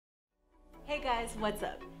Hey guys, what's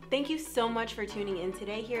up? Thank you so much for tuning in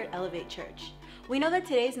today here at Elevate Church. We know that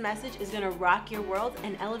today's message is going to rock your world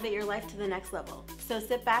and elevate your life to the next level. So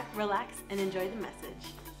sit back, relax, and enjoy the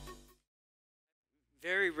message.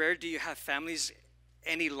 Very rare do you have families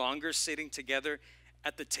any longer sitting together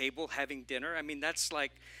at the table having dinner. I mean, that's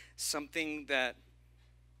like something that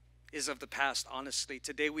is of the past, honestly.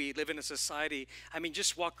 Today we live in a society, I mean,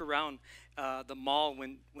 just walk around the mall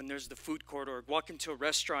when there's the food court, or walk into a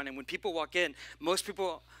restaurant, and when people walk in, most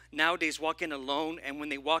people nowadays walk in alone, and when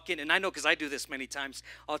they walk in, and I know because I do this many times,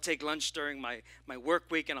 I'll take lunch during my work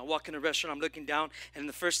week, and I'll walk in a restaurant, I'm looking down, and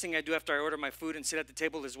the first thing I do after I order my food and sit at the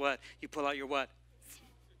table is what? You pull out your what?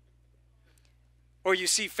 Or you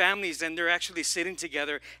see families and they're actually sitting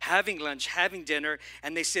together, having lunch, having dinner,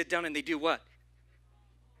 and they sit down and they do what?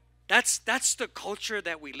 That's the culture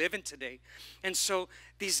that we live in today. And so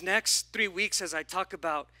these next 3 weeks, as I talk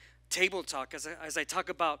about table talk, as I talk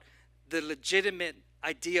about the legitimate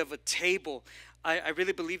idea of a table, I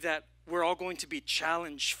really believe that we're all going to be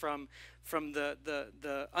challenged from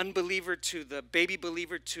the unbeliever to the baby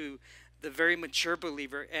believer to the very mature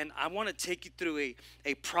believer. And I want to take you through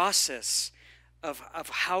a process of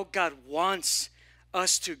how God wants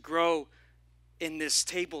us to grow in this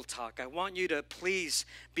table talk. I want you to please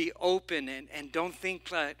be open and don't think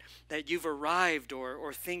that you've arrived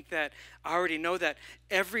or think that I already know that.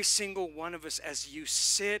 Every single one of us, as you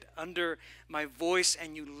sit under my voice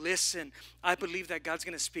and you listen, I believe that God's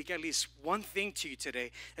going to speak at least one thing to you today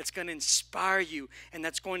that's going to inspire you and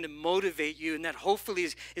that's going to motivate you, and that hopefully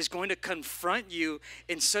is going to confront you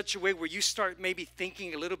in such a way where you start maybe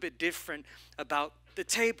thinking a little bit different about the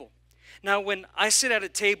table. Now, when I sit at a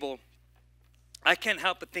table, I can't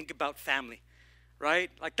help but think about family, right?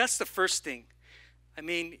 Like, that's the first thing. I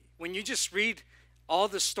mean, when you just read all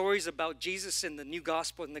the stories about Jesus in the New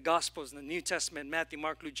Gospel, in the Gospels, in the New Testament, Matthew,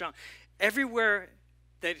 Mark, Luke, John, everywhere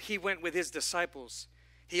that he went with his disciples,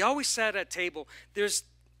 he always sat at table.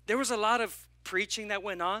 There was a lot of preaching that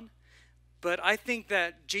went on, but I think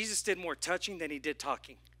that Jesus did more touching than he did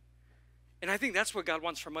talking. And I think that's what God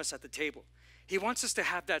wants from us at the table. He wants us to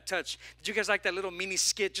have that touch. Did you guys like that little mini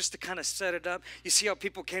skit just to kind of set it up? You see how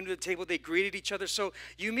people came to the table, they greeted each other. So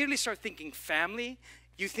you immediately start thinking family.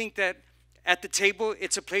 You think that at the table,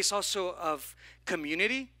 it's a place also of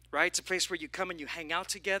community, right? It's a place where you come and you hang out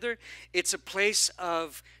together. It's a place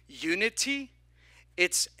of unity.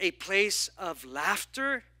 It's a place of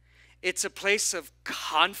laughter. It's a place of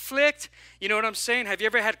conflict. You know what I'm saying? Have you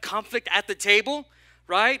ever had conflict at the table?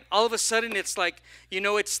 Right? All of a sudden, it's like,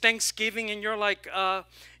 it's Thanksgiving, and you're like,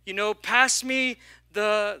 pass me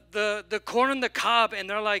the corn on the cob, and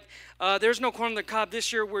they're like, there's no corn on the cob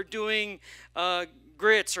this year. We're doing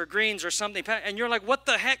grits or greens or something, and you're like, what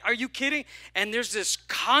the heck? Are you kidding? And there's this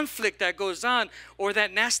conflict that goes on, or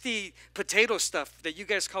that nasty potato stuff that you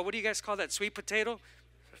guys call. What do you guys call that? Sweet potato?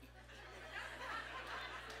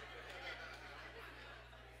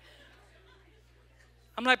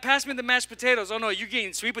 I'm like, pass me the mashed potatoes. Oh, no, you're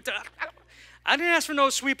getting sweet potato. I didn't ask for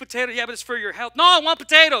no sweet potato. Yeah, but it's for your health. No, I want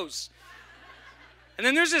potatoes. And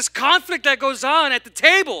then there's this conflict that goes on at the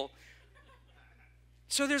table.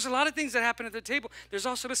 So there's a lot of things that happen at the table. There's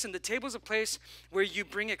also, listen, the table's a place where you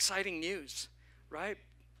bring exciting news, right?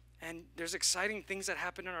 And there's exciting things that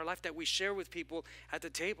happen in our life that we share with people at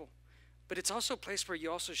the table. But it's also a place where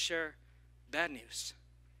you also share bad news.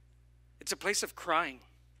 It's a place of crying.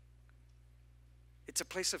 It's a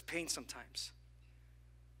place of pain sometimes.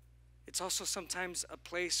 It's also sometimes a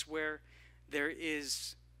place where there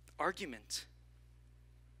is argument.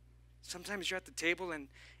 Sometimes you're at the table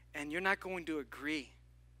and you're not going to agree.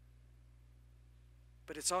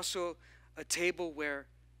 But it's also a table where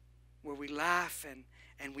we laugh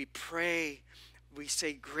and we pray. We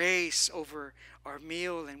say grace over our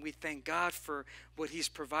meal, and we thank God for what he's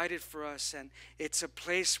provided for us. And it's a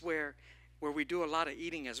place where we do a lot of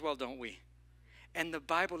eating as well, don't we? And the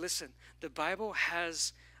Bible, listen, the Bible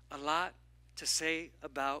has a lot to say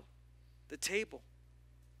about the table.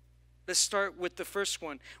 Let's start with the first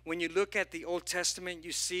one. When you look at the Old Testament,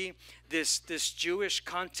 you see this Jewish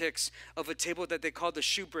context of a table that they call the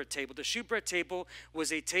shewbread table. The shewbread table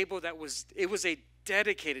was a table it was a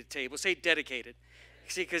dedicated table. Say dedicated.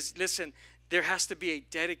 See, because listen, there has to be a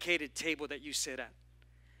dedicated table that you sit at.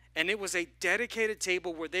 And it was a dedicated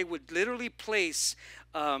table where they would literally place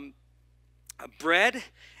bread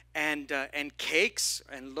and cakes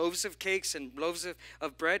and loaves of cakes and loaves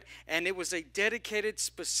of bread. And it was a dedicated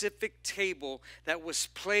specific table that was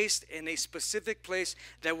placed in a specific place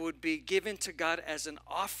that would be given to God as an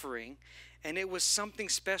offering. And it was something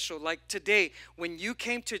special. Like today, when you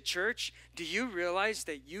came to church, do you realize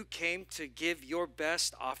that you came to give your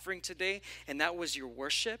best offering today? And that was your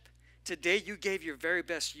worship? Today, you gave your very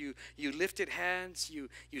best. You lifted hands. You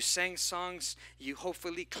sang songs. You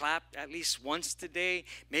hopefully clapped at least once today.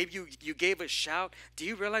 Maybe you gave a shout. Do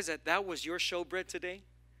you realize that that was your showbread today?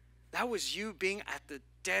 That was you being at the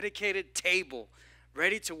dedicated table,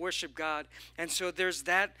 ready to worship God. And so there's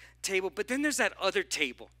that table. But then there's that other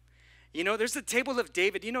table. You know, there's the table of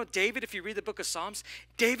David. You know, David, if you read the book of Psalms,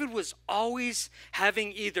 David was always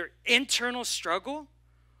having either internal struggle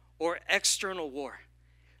or external war.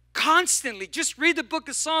 Constantly. Just read the book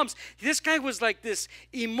of Psalms. This guy was like this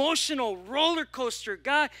emotional roller coaster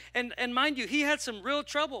guy. And mind you, he had some real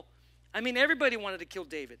trouble. I mean, everybody wanted to kill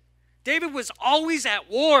David. David was always at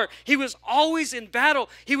war. He was always in battle.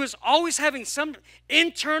 He was always having some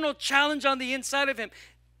internal challenge on the inside of him.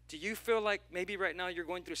 Do you feel like maybe right now you're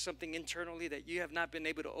going through something internally that you have not been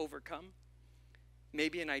able to overcome?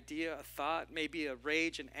 Maybe an idea, a thought, maybe a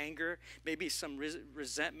rage and anger, maybe some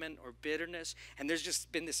resentment or bitterness, and there's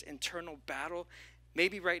just been this internal battle.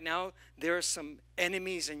 Maybe right now there are some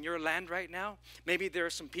enemies in your land right now. Maybe there are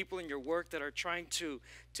some people in your work that are trying to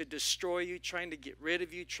destroy you, trying to get rid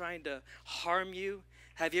of you, trying to harm you.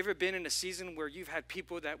 Have you ever been in a season where you've had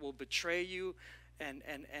people that will betray you and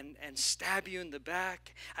stab you in the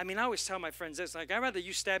back? I mean, I always tell my friends this, like, I'd rather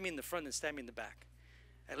you stab me in the front than stab me in the back.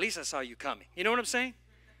 At least I saw you coming. You know what I'm saying?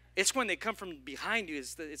 It's when they come from behind you,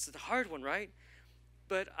 it's the hard one, right?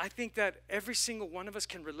 But I think that every single one of us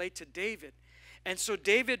can relate to David. And so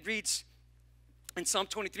David reads in Psalm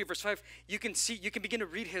 23, verse 5, you can begin to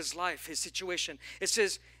read his life, his situation. It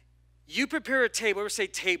says, you prepare a table. Ever say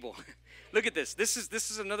table? Look at this. This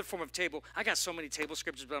is another form of table. I got so many table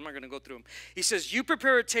scriptures, but I'm not going to go through them. He says, you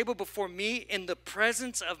prepare a table before me in the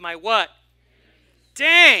presence of my what?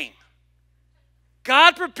 Dang.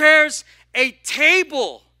 God prepares a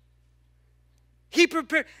table. He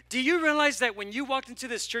prepared. Do you realize that when you walked into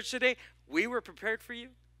this church today, we were prepared for you?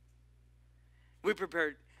 We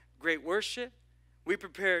prepared great worship. We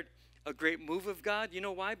prepared a great move of God. You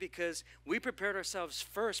know why? Because we prepared ourselves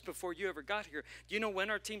first before you ever got here. Do you know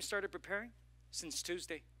when our team started preparing? Since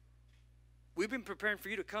Tuesday. We've been preparing for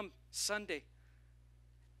you to come Sunday.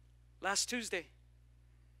 Last Tuesday.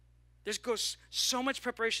 There's so much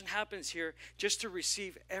preparation happens here just to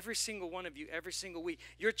receive every single one of you every single week.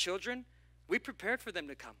 Your children, we prepared for them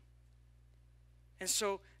to come. And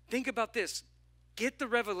so think about this. Get the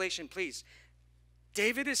revelation, please.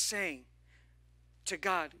 David is saying to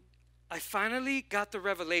God, I finally got the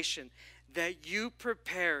revelation that you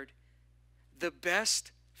prepared the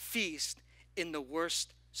best feast in the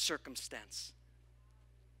worst circumstance.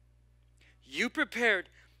 You prepared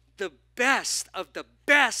the best of the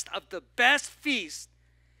best of the best feast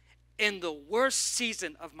in the worst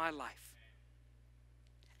season of my life.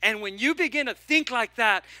 And when you begin to think like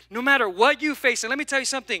that, no matter what you face, and let me tell you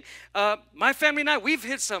something, my family and I, we've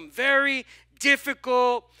hit some very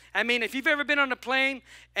difficult. I mean, if you've ever been on a plane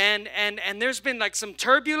and there's been like some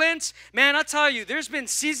turbulence, man, I'll tell you, there's been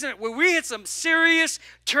seasons where we hit some serious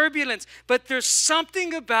turbulence. But there's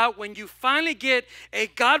something about when you finally get a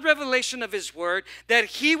God revelation of his word that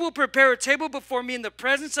he will prepare a table before me in the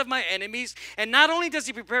presence of my enemies. And not only does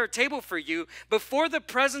he prepare a table for you before the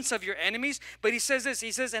presence of your enemies, but he says this,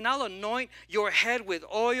 he says, and I'll anoint your head with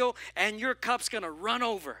oil and your cup's going to run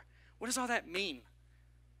over. What does all that mean?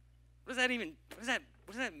 What does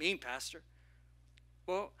that mean, Pastor?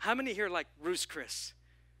 Well, how many here like Ruiz Chris?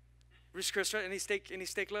 Ruiz Chris, right? Any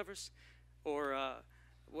steak lovers? Or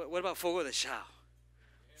what about Fuego de Chao?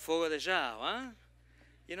 Fuego de Chao, huh?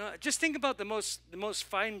 You know, just think about the most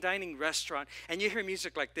fine dining restaurant, and you hear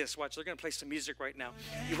music like this. Watch, they're going to play some music right now.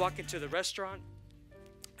 You walk into the restaurant,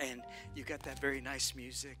 and you got that very nice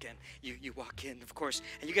music, and you walk in, of course,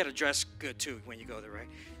 and you got to dress good too when you go there, right?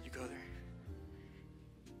 You go there.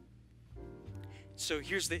 So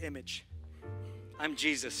here's the image. I'm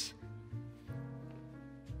Jesus.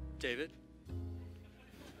 David.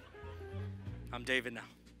 I'm David now.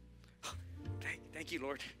 Thank you,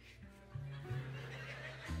 Lord.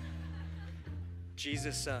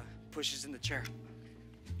 Jesus pushes in the chair.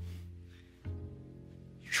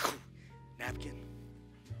 Napkin.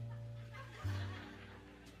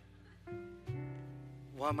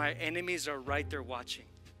 While my enemies are right there watching.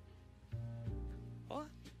 What?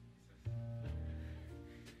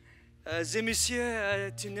 The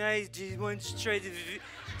monsieur, tonight, do you want to try the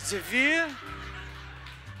beer?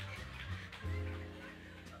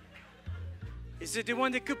 Is it the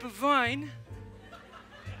one, the cup of wine?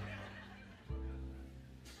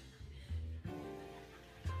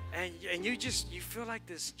 And you feel like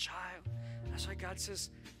this child That's why God says,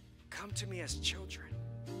 come to me as children.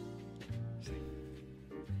 See?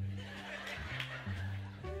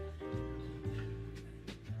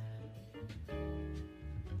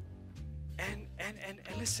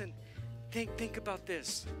 And listen, think about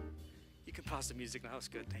this. You can pause the music now. It's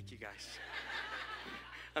good. Thank you, guys.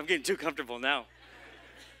 I'm getting too comfortable now.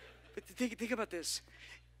 But think about this.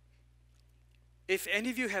 If any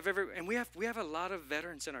of you have ever, and we have a lot of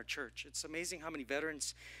veterans in our church. It's amazing how many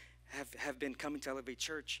veterans have been coming to Elevate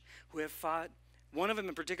Church who have fought. One of them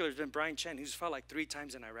in particular has been Brian Chen, who's fought like 3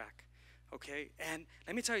 times in Iraq. Okay? And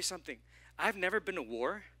let me tell you something. I've never been to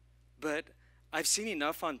war, but I've seen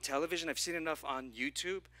enough on television. I've seen enough on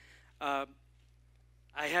YouTube. I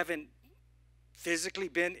haven't physically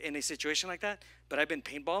been in a situation like that, but I've been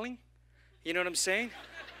paintballing. You know what I'm saying?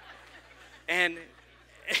 And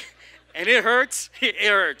it hurts. It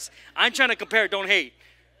hurts. I'm trying to compare, don't hate.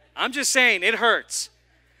 I'm just saying it hurts.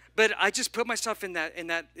 But I just put myself in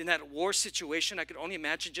that war situation. I could only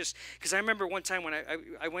imagine, just because I remember one time when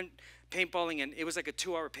I went paintballing, and it was like a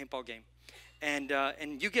 2-hour paintball game.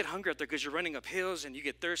 And you get hungry out there because you're running up hills and you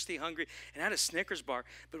get thirsty, hungry. And I had a Snickers bar.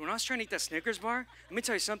 But when I was trying to eat that Snickers bar, let me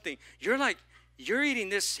tell you something. You're eating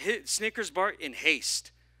this Snickers bar in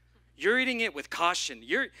haste. You're eating it with caution.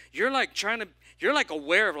 You're like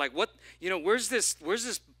aware of like, what, where's this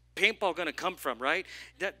paintball going to come from, right?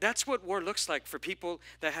 That's what war looks like for people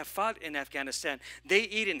that have fought in Afghanistan. They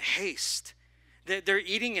eat in haste. They're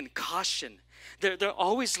eating in caution. They're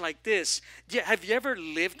always like this. Yeah, have you ever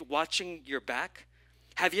lived watching your back?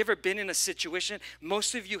 Have you ever been in a situation?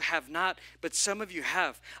 Most of you have not, but some of you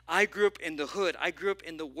have. I grew up in the hood. I grew up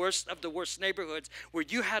in the worst of the worst neighborhoods where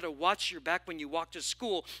you had to watch your back when you walked to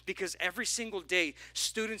school, because every single day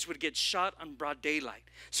students would get shot on broad daylight.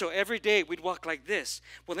 So every day we'd walk like this.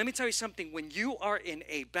 Well, let me tell you something. When you are in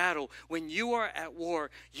a battle, when you are at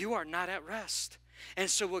war, you are not at rest.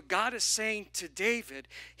 And so what God is saying to David,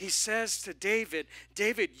 he says to David,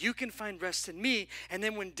 David, you can find rest in me. And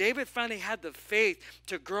then when David finally had the faith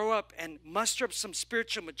to grow up and muster up some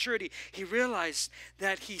spiritual maturity, he realized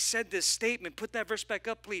that he said this statement. Put that verse back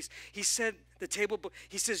up, please. He said,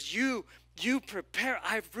 he says, you prepare.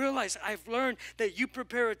 I've learned that you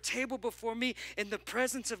prepare a table before me in the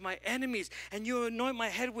presence of my enemies, and you anoint my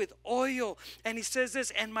head with oil. And he says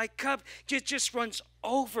this, and my cup just runs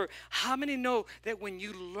over. How many know that when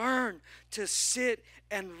you learn to sit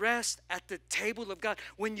and rest at the table of God,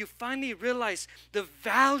 when you finally realize the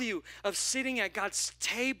value of sitting at God's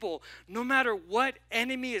table, no matter what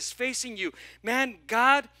enemy is facing you, man,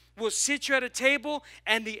 God will sit you at a table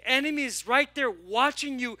and the enemy is right there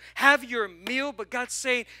watching you have your meal, but God's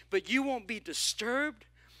saying, but you won't be disturbed.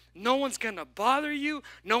 No one's going to bother you.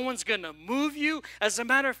 No one's going to move you. As a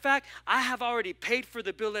matter of fact, I have already paid for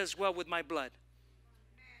the bill as well with my blood.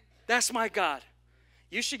 That's my God.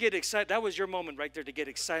 You should get excited. That was your moment right there to get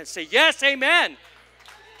excited. Say, yes, amen.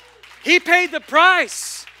 He paid the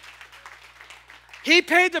price. He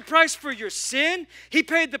paid the price for your sin. He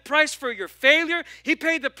paid the price for your failure. He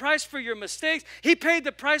paid the price for your mistakes. He paid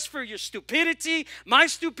the price for your stupidity, my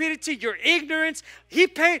stupidity, your ignorance. He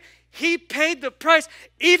paid the price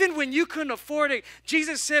even when you couldn't afford it.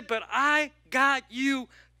 Jesus said, but I got you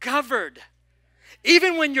covered.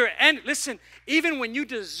 Even when even when you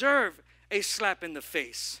deserve a slap in the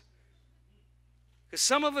face. Because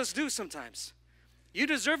some of us do sometimes. You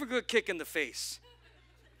deserve a good kick in the face.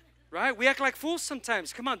 Right? We act like fools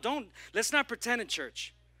sometimes. Come on, let's not pretend in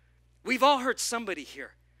church. We've all hurt somebody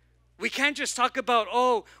here. We can't just talk about,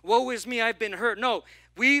 oh, woe is me, I've been hurt. No,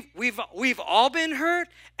 we've all been hurt,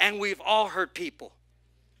 and we've all hurt people.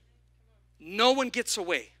 No one gets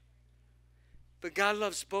away. But God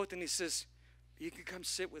loves both, and he says, you can come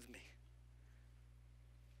sit with me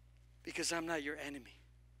because I'm not your enemy.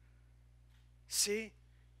 See,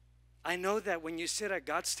 I know that when you sit at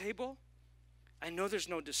God's table, I know there's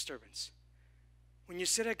no disturbance. When you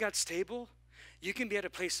sit at God's table, you can be at a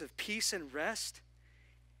place of peace and rest,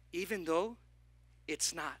 even though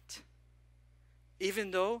it's not. Even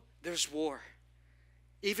though there's war.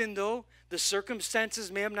 Even though the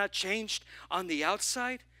circumstances may have not changed on the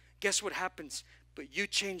outside, guess what happens? But you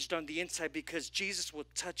changed on the inside, because Jesus will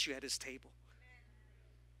touch you at his table.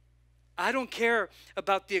 I don't care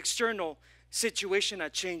about the external situation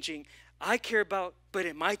not changing. I care about, but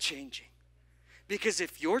am I changing? Because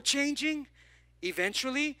if you're changing,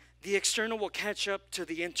 eventually the external will catch up to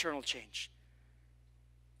the internal change.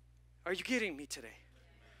 Are you getting me today?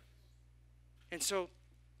 And so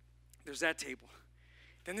there's that table.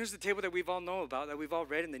 Then there's the table that we've all know about, that we've all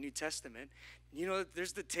read in the New Testament. You know,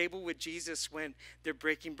 there's the table with Jesus when they're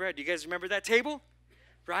breaking bread. You guys remember that table?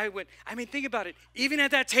 Right? Think about it. Even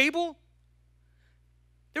at that table,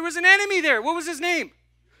 There was an enemy there. What was his name?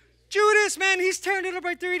 Judas, man. He's tearing it up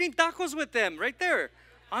right there, eating tacos with them right there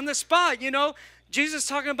on the spot, you know. Jesus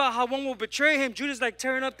talking about how one will betray him. Judas like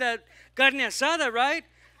tearing up that carne asada, right?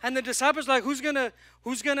 And the disciples like, who's gonna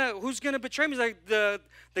betray me? He's like the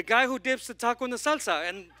guy who dips the taco in the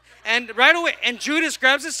salsa. And right away, and Judas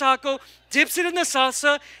grabs his taco, dips it in the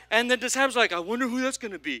salsa, and the disciples like, I wonder who that's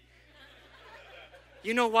gonna be.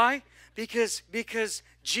 You know why? Because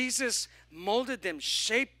Jesus molded them,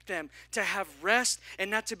 shaped them to have rest and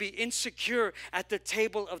not to be insecure at the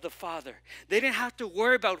table of the Father. They didn't have to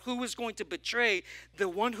worry about who was going to betray. The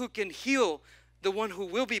one who can heal, the one who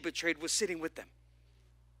will be betrayed, was sitting with them.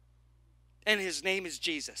 And his name is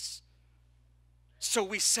Jesus. So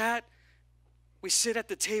we sit at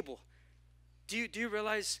the table. Do you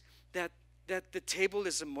realize that the table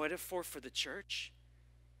is a metaphor for the church?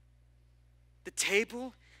 The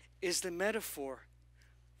table is the metaphor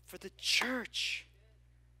for the church.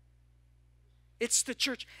 It's the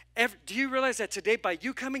church. Do you realize that today, by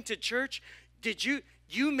you coming to church,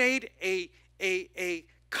 you made a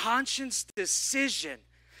conscious decision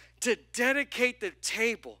to dedicate the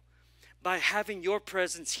table by having your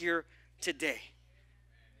presence here today?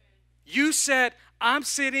 You said, I'm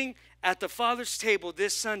sitting at the Father's table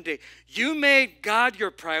this Sunday. You made God your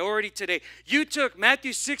priority today. You took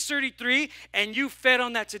Matthew 6:33 and you fed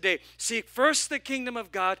on that today. Seek first the kingdom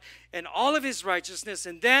of God and all of his righteousness,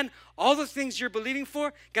 and then all the things you're believing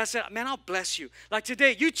for, God said, man, I'll bless you. Like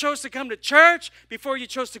today, you chose to come to church before you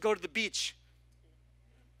chose to go to the beach.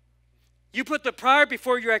 You put the prior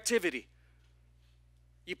before your activity.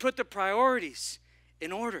 You put the priorities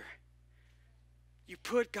in order. You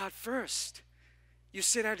put God first. You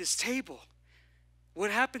sit at his table.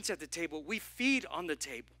 What happens at the table? We feed on the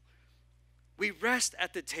table. We rest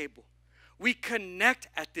at the table. We connect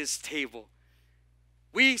at this table.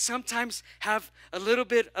 We sometimes have a little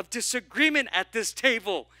bit of disagreement at this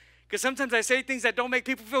table, because sometimes I say things that don't make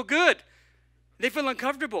people feel good. They feel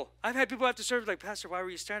uncomfortable. I've had people after service like, Pastor, why were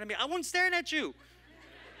you staring at me? I wasn't staring at you.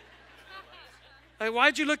 Like,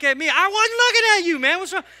 why'd you look at me? I wasn't looking at you, man.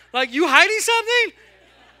 What's wrong? Like, you hiding something?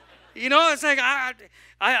 You know, it's like,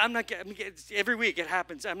 I'm not, every week it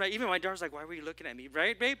happens. I'm not, even my daughter's like, why were you looking at me?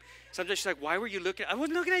 Right, babe? Sometimes she's like, why were you looking? I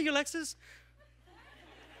wasn't looking at you, Alexis.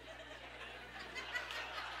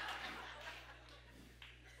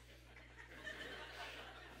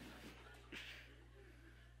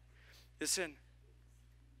 Listen,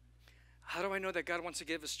 how do I know that God wants to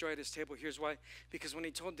give us joy at his table? Here's why. Because when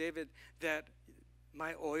he told David that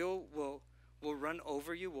my oil will run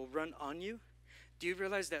over you, will run on you, do you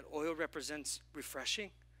realize that oil represents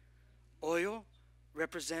refreshing? Oil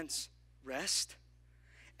represents rest.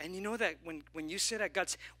 And you know that when you sit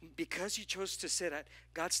at because you chose to sit at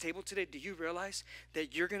God's table today, do you realize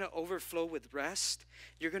that you're going to overflow with rest?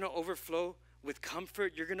 You're going to overflow with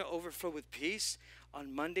comfort. You're going to overflow with peace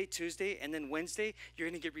on Monday, Tuesday, and then Wednesday, you're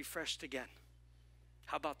going to get refreshed again.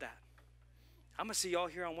 How about that? I'm going to see y'all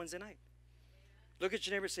here on Wednesday night. Look at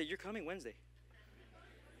your neighbor and say, you're coming Wednesday.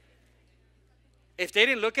 If they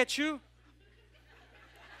didn't look at you,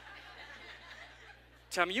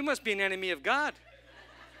 tell me, you must be an enemy of God.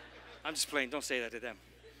 I'm just playing. Don't say that to them.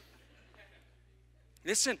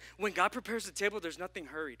 Listen, when God prepares the table, there's nothing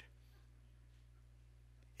hurried.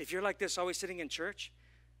 If you're like this, always sitting in church,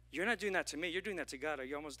 you're not doing that to me. You're doing that to God. Are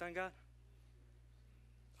you almost done, God?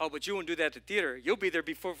 Oh, but you won't do that at the theater. You'll be there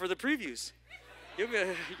before for the previews. We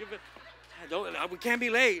can't be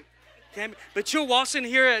late. But you'll waltz in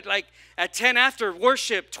here at 10 after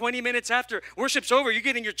worship, 20 minutes after worship's over, you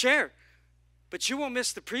get in your chair. But you won't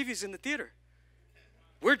miss the previews in the theater.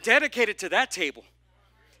 We're dedicated to that table.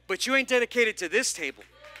 But you ain't dedicated to this table.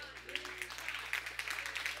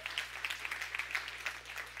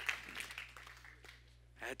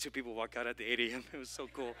 I had 2 people walk out at the 8 a.m. It was so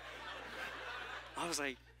cool. I was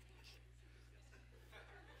like,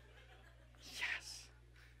 yes.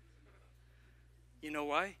 You know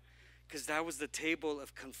why? Because that was the table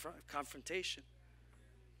of confrontation.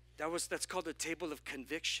 That's called the table of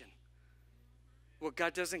conviction. Well,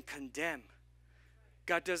 God doesn't condemn.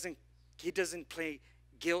 He doesn't play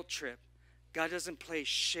guilt trip. God doesn't play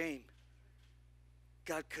shame.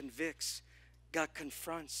 God convicts. God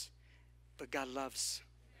confronts. But God loves.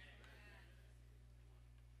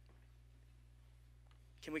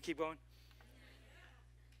 Can we keep going?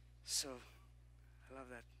 So, I love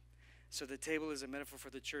that. So the table is a metaphor for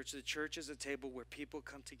the church. The church is a table where people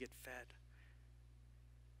come to get fed.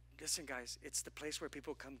 Listen, guys, it's the place where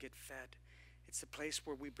people come get fed. It's a place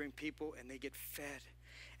where we bring people and they get fed.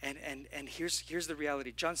 And here's the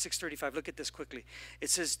reality. John 6:35, look at this quickly. It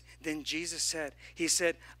says, then Jesus said, he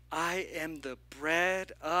said, I am the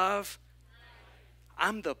bread of,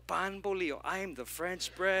 I'm the pan bolillo. I am the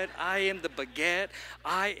French bread. I am the baguette.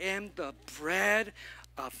 I am the bread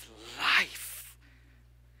of life.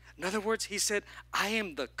 In other words, he said, I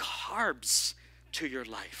am the carbs to your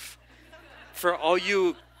life. For all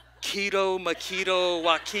you keto, makito,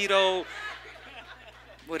 wakito,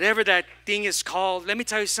 whatever that thing is called, let me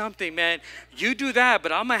tell you something, man. You do that,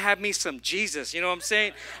 but I'm going to have me some Jesus. You know what I'm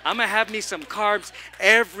saying? I'm going to have me some carbs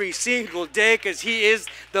every single day because he is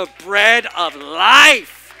the bread of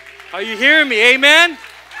life. Are you hearing me? Amen?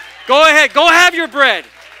 Go ahead. Go have your bread.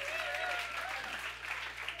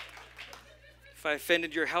 If I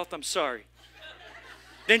offended your health, I'm sorry.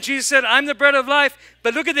 Then Jesus said, I'm the bread of life.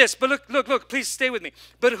 But look at this. But look, please stay with me.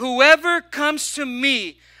 But whoever comes to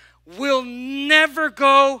me will never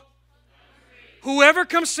go. Whoever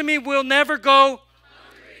comes to me will never go.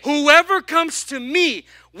 Whoever comes to me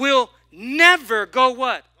will never go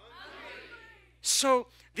what? So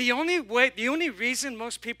the only reason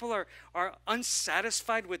most people are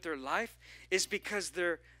unsatisfied with their life is because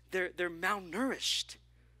they're malnourished.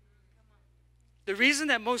 The reason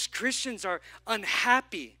that most Christians are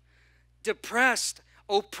unhappy, depressed,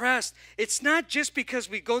 oppressed, it's not just because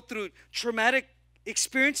we go through traumatic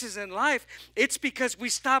experiences in life. It's because we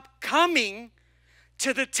stop coming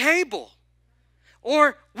to the table.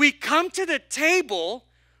 Or we come to the table,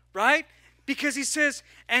 right? Because he says,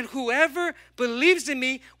 and whoever believes in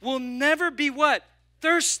me will never be what?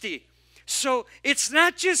 Thirsty. So it's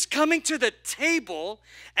not just coming to the table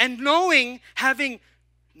and knowing, having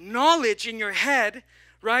knowledge in your head,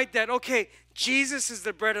 right? That, okay, Jesus is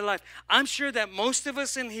the bread of life. I'm sure that most of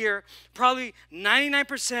us in here, probably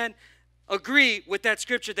 99%, agree with that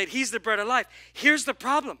scripture that he's the bread of life. Here's the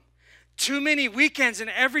problem. Too many weekends in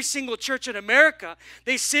every single church in America,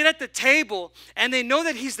 they sit at the table and they know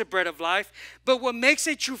that he's the bread of life. But what makes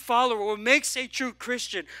a true follower, what makes a true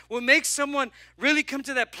Christian, what makes someone really come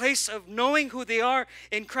to that place of knowing who they are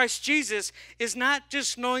in Christ Jesus is not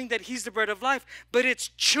just knowing that he's the bread of life, but it's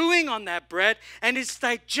chewing on that bread and it's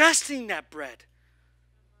digesting that bread.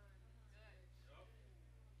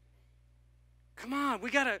 Come on, we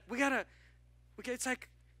gotta, it's like,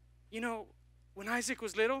 you know, when Isaac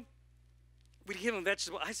was little, we'd give him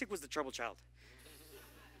vegetables. Isaac was the trouble child.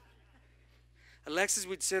 Alexis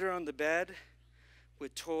would sit her on the bed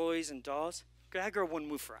with toys and dolls. That girl wouldn't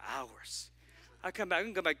move for hours. I can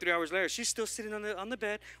come back 3 hours later. She's still sitting on the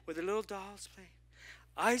bed with her little dolls playing.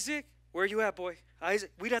 Isaac, where you at, boy?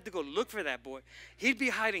 Isaac, we'd have to go look for that boy. He'd be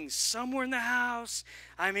hiding somewhere in the house.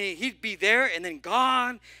 I mean, he'd be there and then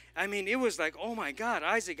gone. I mean, it was like, oh my God,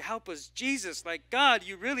 Isaac, help us, Jesus. Like, God,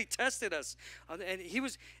 you really tested us. And he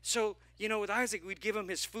was, so, you know, with Isaac, we'd give him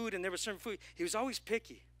his food, and there was certain food. He was always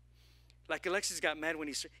picky. Like, Alexis got mad when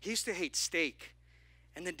he used to hate steak.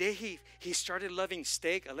 And the day he started loving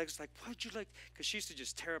steak, Alexis was like, what'd you like? Because she used to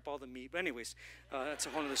just tear up all the meat. But anyways, that's a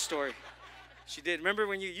whole other story. She did. Remember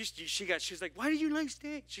when she was like, why do you like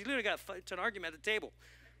steak? She literally got to an argument at the table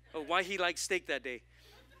of why he liked steak that day.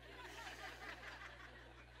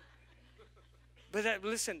 But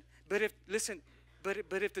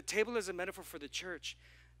if the table is a metaphor for the church,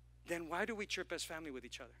 then why do we chirp as family with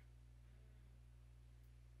each other?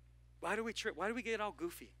 Why do we chirp? Why do we get all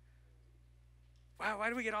goofy? Why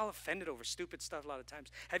do we get all offended over stupid stuff a lot of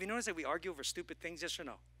times? Have you noticed that we argue over stupid things, yes or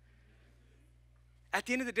no? At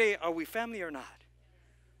the end of the day, are we family or not?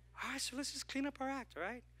 All right, so let's just clean up our act, all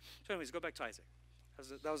right? So anyways, go back to Isaac.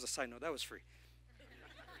 That was a side note. That was free.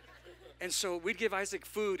 And so we'd give Isaac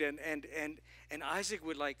food, and Isaac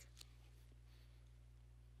would like,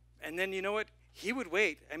 and then you know what? He would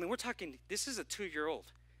wait. I mean, we're talking, this is a 2-year-old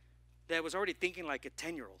that was already thinking like a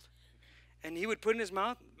 10-year-old. And he would put it in his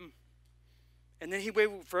mouth, and then he'd wait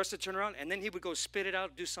for us to turn around, and then he would go spit it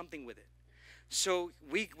out, do something with it. So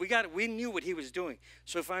we knew what he was doing.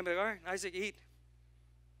 So if I'm like, all right, Isaac, eat.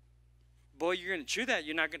 Boy, you're going to chew that.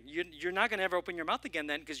 You're not going to ever open your mouth again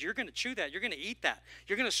then, because you're going to chew that. You're going to eat that.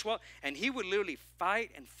 You're going to swallow. And he would literally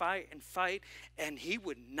fight and fight and fight, and he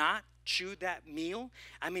would not chew that meal.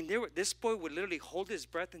 I mean, this boy would literally hold his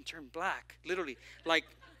breath and turn black, literally, like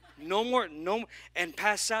no more, and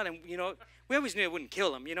pass out. And, you know, we always knew it wouldn't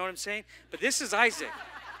kill him, you know what I'm saying? But this is Isaac.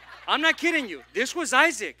 I'm not kidding you. This was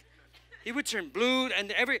Isaac. He would turn blue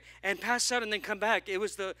and pass out and then come back. It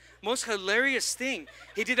was the most hilarious thing.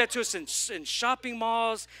 He did that to us in shopping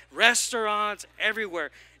malls, restaurants,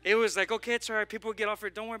 everywhere. It was like, okay, it's all right. People will get off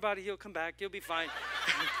it. Don't worry about it. He'll come back. He'll be fine.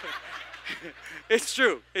 It's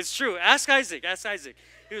true. It's true. Ask Isaac. Ask Isaac.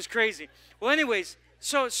 He was crazy. Well, anyways,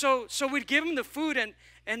 so we'd give him the food, and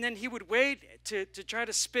then he would wait to try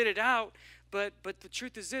to spit it out. But the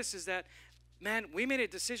truth is this, is that, man, we made a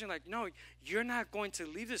decision like, no, you're not going to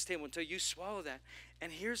leave this table until you swallow that. And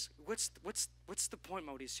here's, what's the point,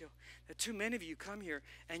 Mauricio? That too many of you come here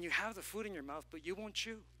and you have the food in your mouth, but you won't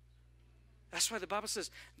chew. That's why the Bible says,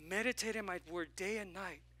 meditate in my word day and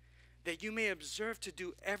night, that you may observe to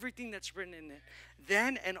do everything that's written in it.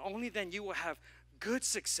 Then and only then you will have good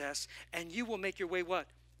success, and you will make your way what?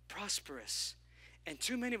 Prosperous. And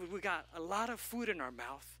too many of us, we got a lot of food in our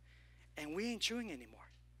mouth, and we ain't chewing anymore.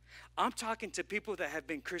 I'm talking to people that have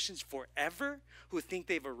been Christians forever, who think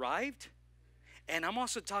they've arrived. And I'm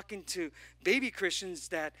also talking to baby Christians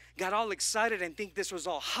that got all excited and think this was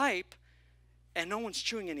all hype, and no one's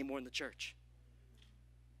chewing anymore in the church.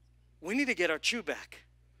 We need to get our chew back.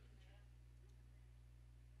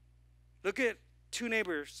 Look at two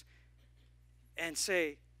neighbors and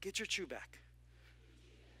say, get your chew back.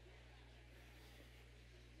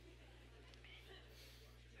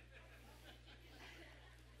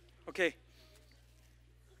 Okay.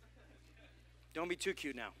 Don't be too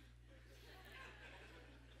cute now.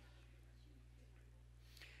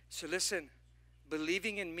 So listen,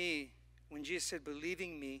 believing in me, when Jesus said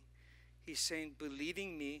believing me, he's saying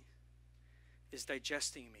believing me is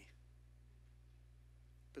digesting me.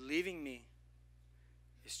 Believing me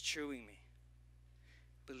is chewing me.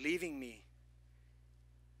 Believing me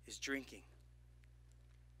is drinking.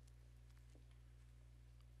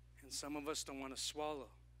 And some of us don't want to swallow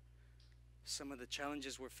some of the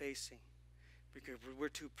challenges we're facing because we're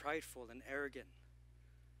too prideful and arrogant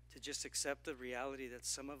to just accept the reality that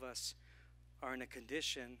some of us are in a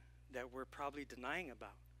condition that we're probably denying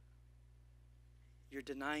about. You're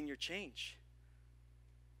denying your change.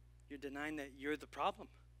 You're denying that you're the problem.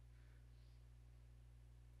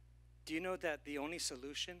 Do you know that the only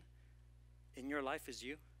solution in your life is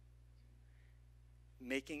you?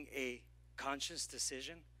 Making a conscious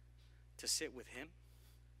decision to sit with him.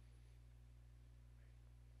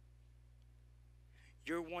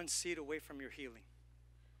 You're one seed away from your healing.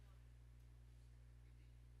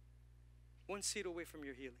 One seed away from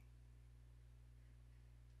your healing.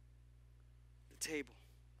 The table.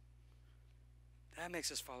 That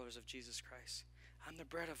makes us followers of Jesus Christ. I'm the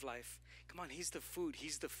bread of life. Come on, he's the food.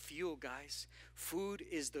 He's the fuel, guys. Food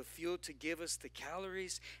is the fuel to give us the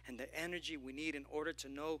calories and the energy we need in order to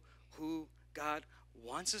know who God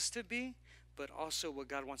wants us to be, but also what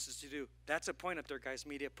God wants us to do. That's a point up there, guys.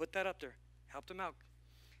 Media, put that up there. Help them out.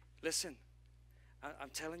 Listen,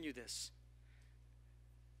 I'm telling you this.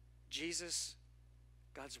 Jesus,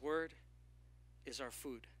 God's word, is our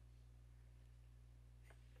food.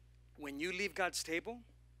 When you leave God's table,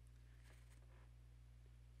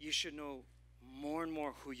 you should know more and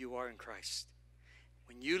more who you are in Christ.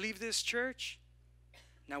 When you leave this church,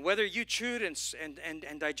 now whether you chewed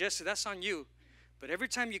and digested, that's on you. But every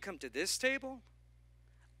time you come to this table,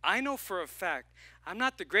 I know for a fact, I'm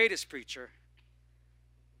not the greatest preacher,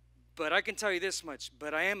 but I can tell you this much,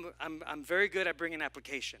 but I'm very good at bringing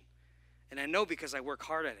application. And I know because I work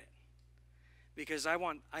hard at it. Because I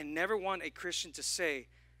never want a Christian to say,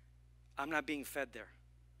 I'm not being fed there.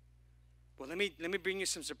 Well, let me bring you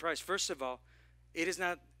some surprise. First of all, it is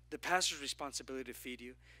not the pastor's responsibility to feed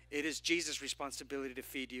you. It is Jesus' responsibility to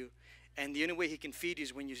feed you. And the only way he can feed you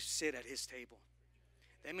is when you sit at his table.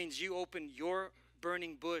 That means you open your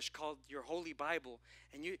burning bush called your Holy Bible,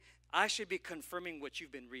 and I should be confirming what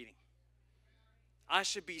you've been reading. I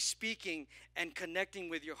should be speaking and connecting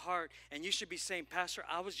with your heart, and you should be saying, Pastor,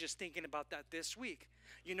 I was just thinking about that this week.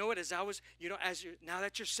 You know what, now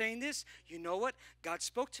that you're saying this, you know what? God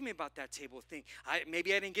spoke to me about that table thing.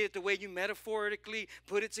 Maybe I didn't get it the way you metaphorically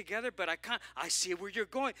put it together, but I see where you're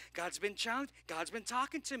going. God's been challenged. God's been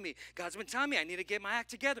talking to me. God's been telling me I need to get my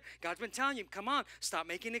act together. God's been telling you, come on, stop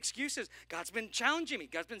making excuses. God's been challenging me.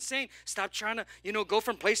 God's been saying, stop trying to, go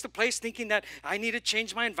from place to place thinking that I need to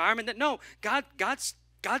change my environment. That no, God's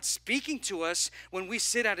speaking to us when we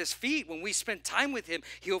sit at his feet, when we spend time with him.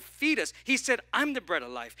 He'll feed us. He said, I'm the bread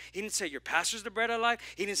of life. He didn't say your pastor's the bread of life.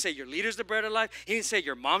 He didn't say your leader's the bread of life. He didn't say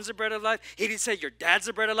your mom's the bread of life. He didn't say your dad's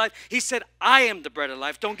the bread of life. He said, I am the bread of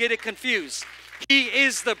life. Don't get it confused. He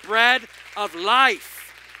is the bread of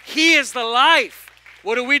life. He is the life.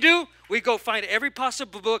 What do? We go find every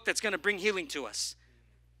possible book that's going to bring healing to us.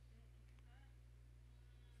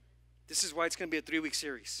 This is why it's going to be a 3-week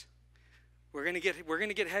series. We're gonna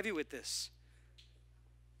get heavy with this.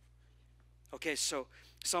 Okay, so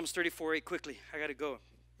Psalms 34:8 quickly. I gotta go.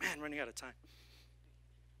 Man, running out of time.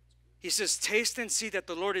 He says, taste and see that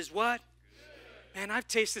the Lord is what? Man, I've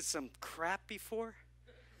tasted some crap before.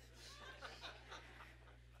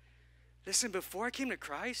 Listen, before I came to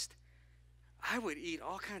Christ, I would eat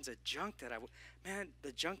all kinds of junk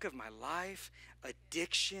the junk of my life,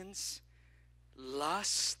 addictions,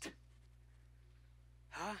 lust,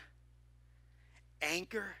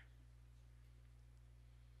 anger.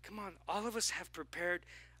 Come on, all of us have prepared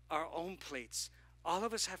our own plates. All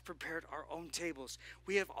of us have prepared our own tables.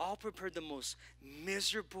 We have all prepared the most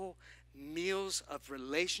miserable meals of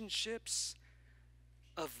relationships,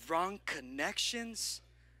 of wrong connections,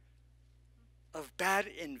 of bad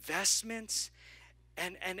investments.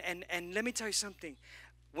 And let me tell you something.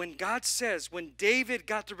 When God says, when David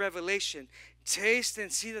got the revelation, taste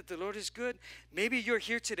and see that the Lord is good. Maybe you're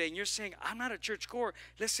here today and you're saying, I'm not a churchgoer.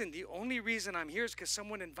 Listen, the only reason I'm here is because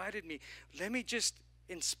someone invited me. Let me just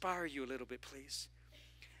inspire you a little bit, please.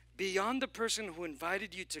 Beyond the person who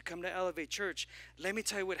invited you to come to Elevate Church, let me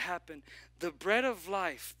tell you what happened. The bread of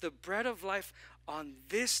life on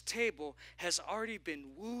this table has already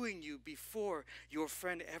been wooing you before your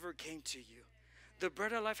friend ever came to you. The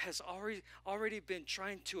bread of life has already been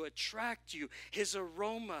trying to attract you. His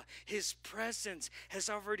aroma, his presence has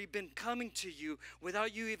already been coming to you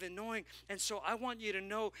without you even knowing. And so I want you to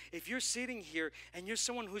know, if you're sitting here and you're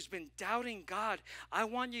someone who's been doubting God, I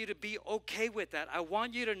want you to be okay with that. I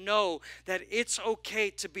want you to know that it's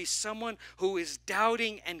okay to be someone who is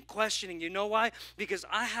doubting and questioning. You know why? Because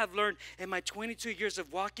I have learned in my 22 years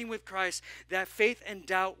of walking with Christ that faith and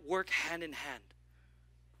doubt work hand in hand.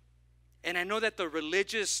 And I know that the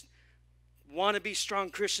religious, wannabe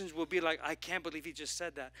strong Christians will be like, I can't believe he just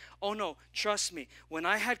said that. Oh no, trust me. When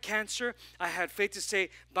I had cancer, I had faith to say,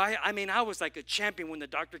 I was like a champion when the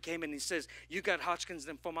doctor came in and he says, you got Hodgkin's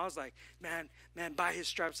lymphoma. I was like, man, by his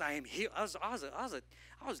stripes I am healed. I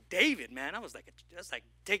was David, man. I was like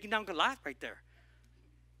taking down Goliath right there.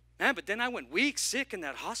 Man, but then I went weak, sick in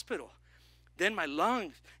that hospital. Then my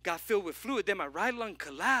lung got filled with fluid. Then my right lung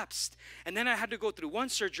collapsed. And then I had to go through one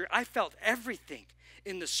surgery. I felt everything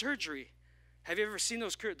in the surgery. Have you ever seen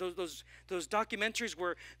those documentaries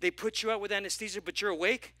where they put you out with anesthesia but you're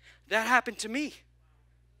awake? That happened to me.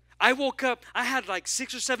 I woke up. I had like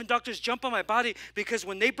 6 or 7 doctors jump on my body because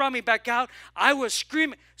when they brought me back out, I was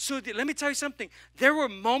screaming. So let me tell you something. There were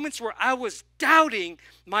moments where I was doubting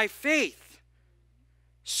my faith.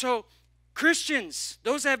 So Christians,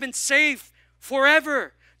 those that have been saved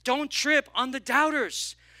forever, don't trip on the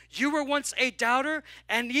doubters. You were once a doubter,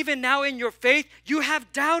 and even now in your faith, you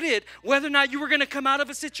have doubted whether or not you were going to come out of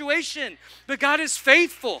a situation. But God is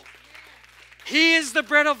faithful. He is the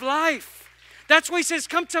bread of life. That's why he says,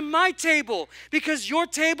 come to my table, because your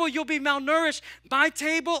table you'll be malnourished. My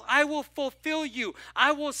table, I will fulfill you.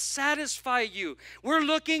 I will satisfy you. We're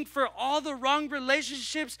looking for all the wrong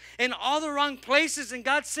relationships in all the wrong places, and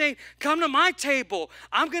God's saying, come to my table.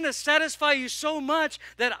 I'm going to satisfy you so much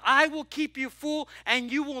that I will keep you full, and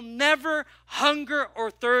you will never hunger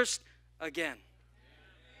or thirst again.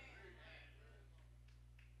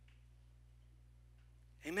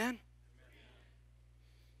 Amen.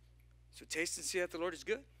 So taste and see that the Lord is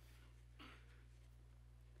good.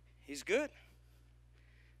 He's good.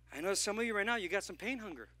 I know some of you right now, you got some pain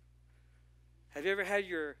hunger. Have you ever had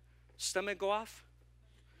your stomach go off?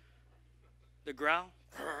 The growl?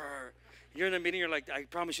 You're in a meeting, you're like, I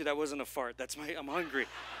promise you that wasn't a fart. I'm hungry.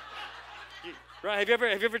 Right? Have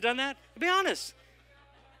you ever done that? Be honest.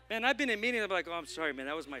 Man, I've been in meetings, I'm like, oh, I'm sorry, man.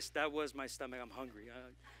 That was my stomach. I'm hungry.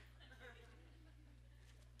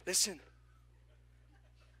 Listen.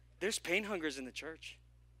 There's pain hungers in the church.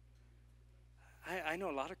 I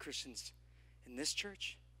know a lot of Christians in this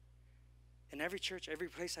church, in every church, every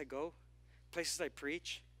place I go, places I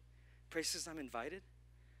preach, places I'm invited.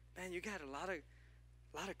 Man, you got a lot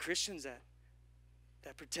of Christians that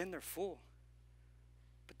pretend they're full,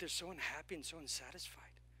 but they're so unhappy and so unsatisfied.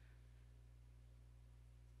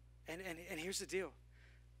 And here's the deal.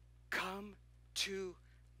 Come to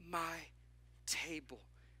my table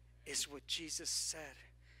is what Jesus said.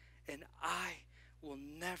 And I will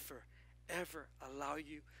never, ever allow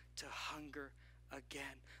you to hunger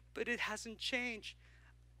again. But it hasn't changed.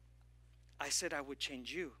 I said I would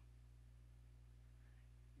change you.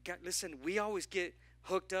 God, listen, we always get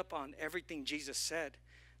hooked up on everything Jesus said,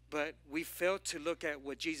 but we fail to look at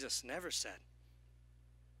what Jesus never said.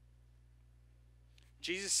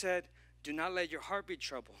 Jesus said, do not let your heart be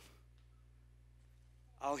troubled.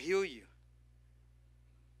 I'll heal you.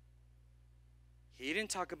 He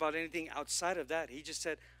didn't talk about anything outside of that. He just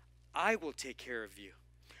said, I will take care of you.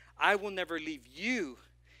 I will never leave you.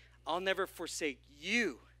 I'll never forsake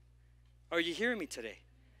you. Are you hearing me today?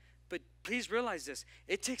 But please realize this.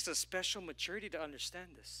 It takes a special maturity to understand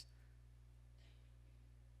this.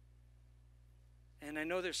 And I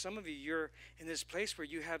know there's some of you, you're in this place where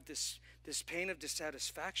you have this pain of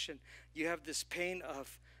dissatisfaction. You have this pain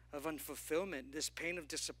of unfulfillment, this pain of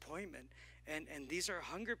disappointment. And these are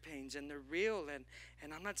hunger pains, and they're real.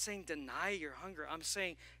 And I'm not saying deny your hunger. I'm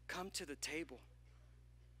saying come to the table.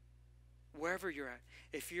 Wherever you're at.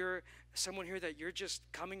 If you're someone here that you're just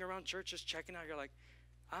coming around church, just checking out, you're like,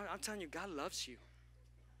 I'm telling you, God loves you.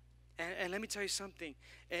 And let me tell you something.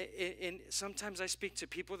 Sometimes I speak to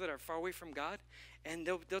people that are far away from God, and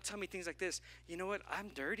they'll tell me things like this. You know what? I'm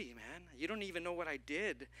dirty, man. You don't even know what I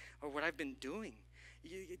did or what I've been doing.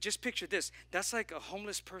 You just picture this. That's like a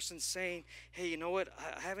homeless person saying, hey, you know what?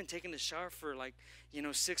 I haven't taken a shower for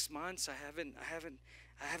 6 months. I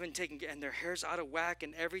haven't taken, and their hair's out of whack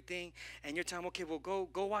and everything. And you're telling them, okay, well,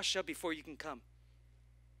 go wash up before you can come.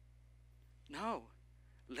 No,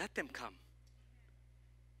 let them come.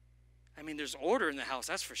 I mean, there's order in the house,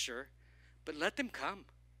 that's for sure. But let them come.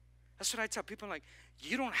 That's what I tell people. I'm like,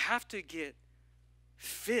 you don't have to get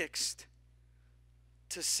fixed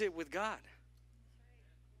to sit with God.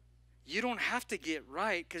 You don't have to get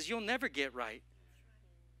right, because you'll never get right.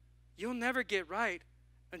 You'll never get right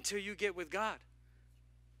until you get with God.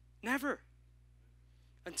 Never.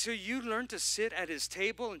 Until you learn to sit at his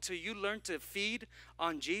table, until you learn to feed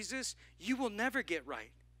on Jesus, you will never get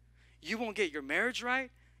right. You won't get your marriage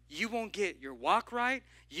right. You won't get your walk right.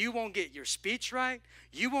 You won't get your speech right.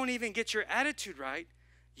 You won't even get your attitude right.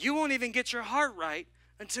 You won't even get your heart right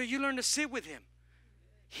until you learn to sit with him.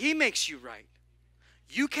 He makes you right.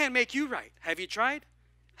 You can't make you right. Have you tried?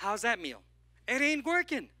 How's that meal? It ain't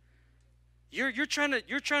working. You're trying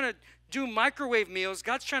to do microwave meals.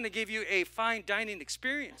 God's trying to give you a fine dining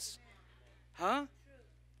experience. Huh?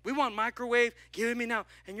 We want microwave. Give it me now.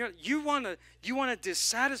 And you want to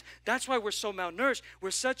dissatisfy. That's why we're so malnourished.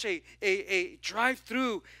 We're such a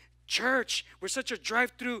drive-through church. We're such a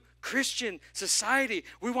drive-through Christian society.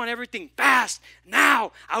 We want everything fast,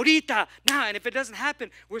 now, ahorita, now. And if it doesn't happen,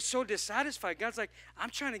 we're so dissatisfied. God's like, I'm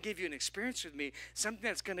trying to give you an experience with me, something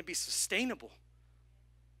that's going to be sustainable.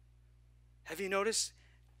 Have you noticed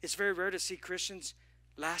it's very rare to see Christians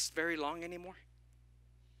last very long anymore?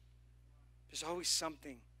 There's always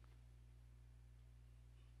something.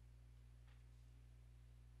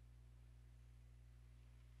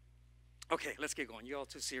 Okay, let's get going. You're all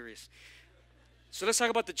too serious. So let's talk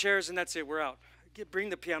about the chairs, and that's it. We're out. Bring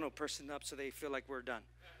the piano person up so they feel like we're done.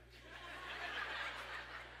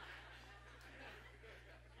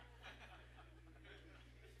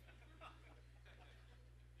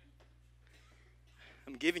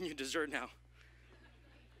 I'm giving you dessert now.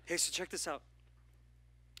 Hey, so check this out.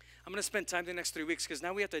 I'm going to spend time the next 3 weeks because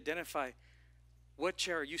now we have to identify what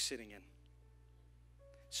chair are you sitting in.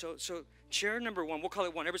 So chair number one, we'll call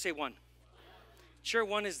it one. Everybody say one. Chair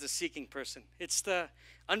one is the seeking person. It's the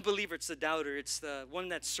unbeliever. It's the doubter. It's the one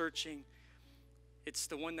that's searching. It's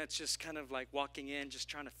the one that's just kind of like walking in, just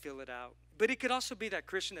trying to feel it out. But it could also be that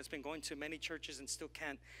Christian that's been going to many churches and still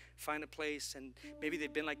can't find a place. And maybe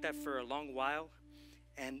they've been like that for a long while.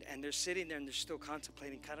 And they're sitting there and they're still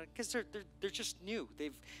contemplating, kind of, because they're just new.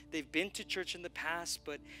 They've been to church in the past,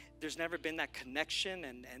 but there's never been that connection,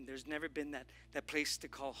 and there's never been that place to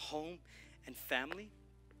call home and family.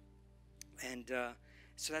 And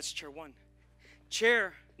so that's chair one.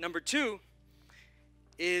 Chair number two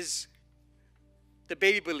is the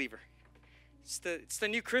baby believer. It's the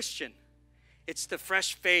new Christian. It's the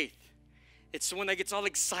fresh faith. It's the one that gets all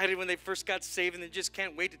excited when they first got saved and they just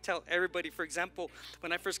can't wait to tell everybody. For example,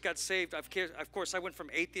 when I first got saved, of course, I went from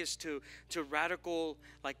atheist to radical,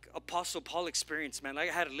 like Apostle Paul experience, man. I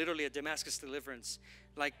had literally a Damascus deliverance,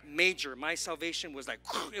 like major. My salvation was like,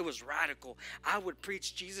 it was radical. I would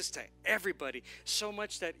preach Jesus to everybody, so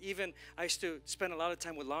much that even I used to spend a lot of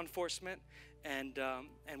time with law enforcement. And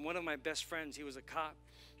one of my best friends, he was a cop.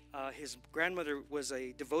 His grandmother was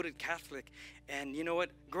a devoted Catholic, and you know what?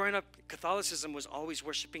 Growing up, Catholicism was always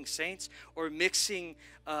worshiping saints or mixing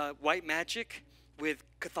white magic with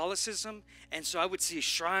Catholicism, and so I would see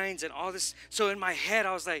shrines and all this. So in my head,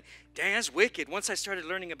 I was like, dang, that's wicked. Once I started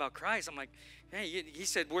learning about Christ, I'm like, hey, he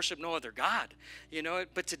said worship no other God, you know.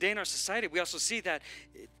 But today in our society, we also see that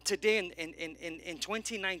today in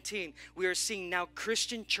 2019, we are seeing now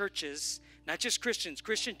Christian churches, not just Christians,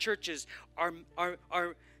 Christian churches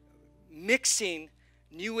are mixing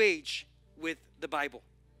New Age with the Bible.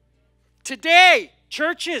 Today,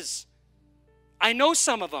 churches, I know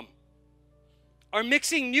some of them, are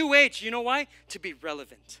mixing New Age. You know why? To be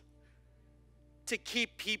relevant. To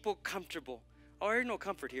keep people comfortable. Oh, there's no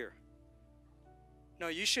comfort here. No,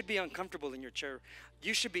 you should be uncomfortable in your chair.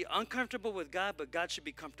 You should be uncomfortable with God, but God should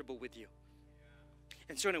be comfortable with you.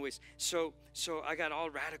 And so anyways, so I got all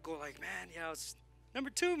radical, like, man, Number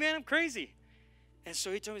two, man, I'm crazy. And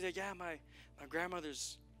so he told me that, yeah, my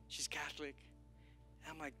grandmother's, she's Catholic.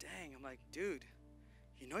 And I'm like, dang. I'm like, dude,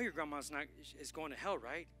 you know your grandma's is going to hell,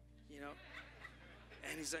 right? You know.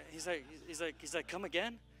 And he's like, come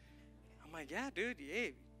again? I'm like, yeah, dude.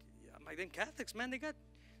 Hey, I'm like, them Catholics, man, they got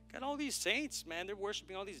all these saints, man. They're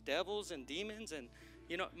worshiping all these devils and demons, and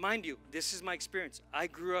you know, mind you, this is my experience. I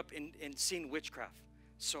grew up in seeing witchcraft,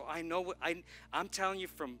 so I know what I'm telling you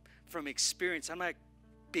from experience. I'm not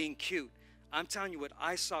being cute. I'm telling you what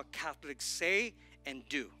I saw Catholics say and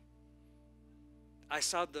do. I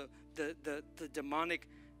saw the demonic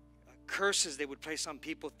curses they would place on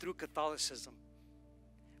people through Catholicism,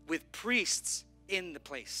 with priests in the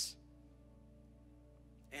place.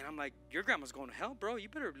 And I'm like, your grandma's going to hell, bro. You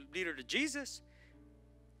better lead her to Jesus.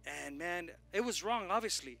 And man, it was wrong,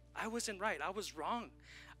 obviously. I wasn't right. I was wrong.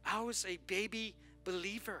 I was a baby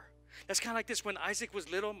believer. That's kind of like this when Isaac was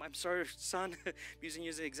little. I'm sorry, son, I'm using you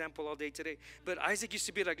as an example all day today. But Isaac used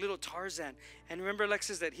to be like little Tarzan. And remember,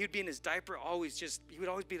 Alexis, that he would be in his diaper he would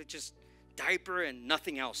always be like just diaper and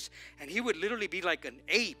nothing else. And he would literally be like an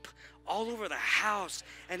ape all over the house,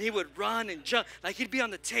 and he would run and jump, like he'd be on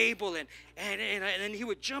the table, and then he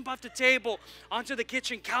would jump off the table onto the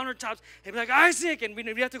kitchen countertops and be like, Isaac, and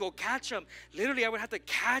we'd have to go catch him. Literally, I would have to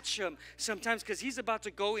catch him sometimes because he's about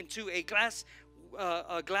to go into a glass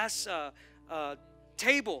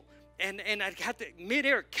table, and I'd have to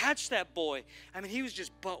midair catch that boy. I mean, he was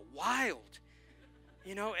just butt wild.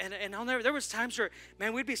 You know, and I'll never, there was times where,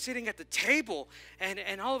 man, we'd be sitting at the table,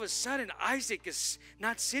 and all of a sudden, Isaac is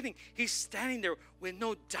not sitting. He's standing there with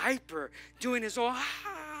no diaper, doing his own,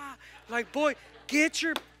 like, boy,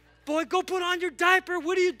 go put on your diaper.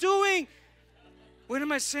 What are you doing? What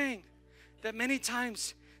am I saying? That many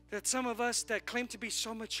times that some of us that claim to be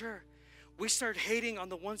so mature, we start hating on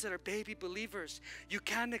the ones that are baby believers. You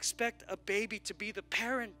can't expect a baby to be the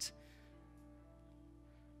parent.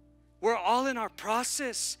 We're all in our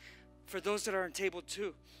process for those that are on table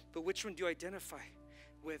 2. But which one do you identify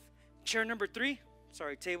with? Chair number 3?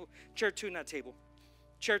 Sorry, table. Chair 2, not table.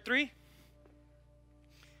 Chair 3?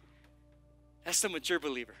 That's the mature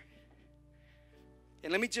believer.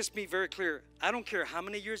 And let me just be very clear. I don't care how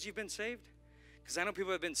many years you've been saved, because I know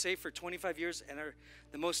people have been saved for 25 years and are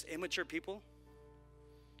the most immature people.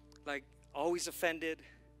 Like, always offended.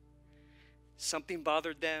 Something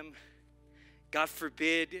bothered them. God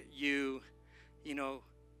forbid you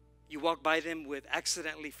walk by them with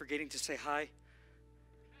accidentally forgetting to say hi.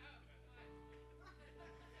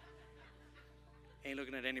 Ain't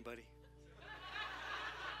looking at anybody.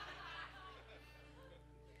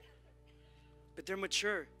 But they're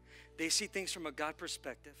mature. They see things from a God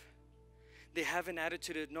perspective. They have an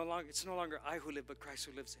attitude of it's no longer I who live, but Christ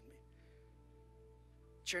who lives in me.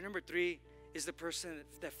 Chair number 3 is the person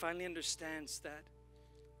that finally understands that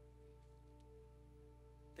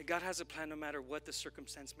God has a plan no matter what the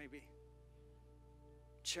circumstance may be.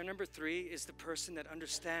 Chair number 3 is the person that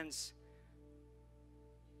understands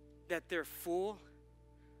that their full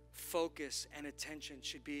focus and attention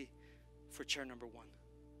should be for chair number 1.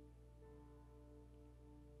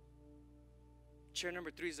 Chair number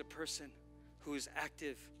 3 is a person who is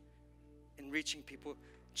active in reaching people.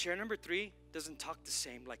 Chair number 3 doesn't talk the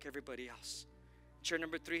same like everybody else. Chair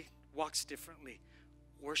number 3 walks differently,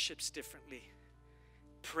 worships differently,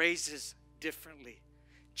 praises differently.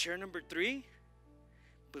 Chair number 3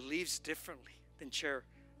 believes differently than chair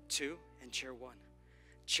 2 and chair 1.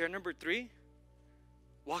 Chair number 3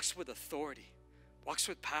 walks with authority, walks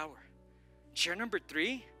with power. Chair number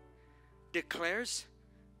 3 declares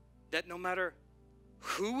that no matter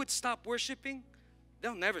who would stop worshiping,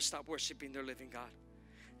 they'll never stop worshiping their living God.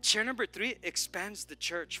 Chair number 3 expands the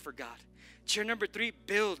church for God. Chair number 3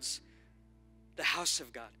 builds the house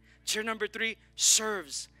of God. Chair number 3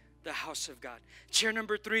 serves the house of God. Chair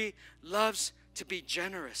number 3 loves to be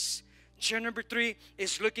generous. Chair number 3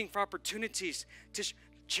 is looking for opportunities.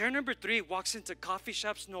 Chair number 3 walks into coffee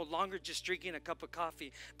shops no longer just drinking a cup of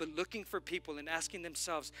coffee, but looking for people and asking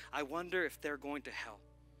themselves, I wonder if they're going to hell.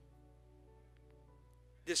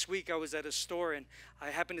 This week I was at a store and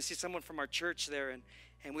I happened to see someone from our church there,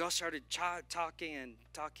 and we all started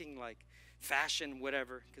talking like fashion,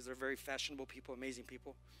 whatever, because they're very fashionable people, amazing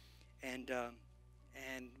people. And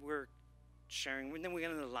we're sharing, and then we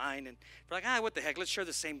get in the line, and we're like, what the heck, let's share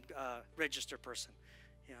the same register person,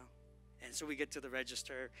 you know. And so we get to the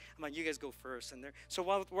register. I'm like, you guys go first. And so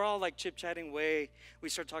while we're all like chit-chatting away, we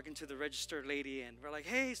start talking to the register lady, and we're like,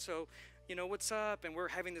 hey, so, you know, what's up? And we're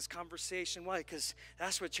having this conversation. Why? Because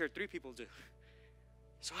that's what chair 3 people do.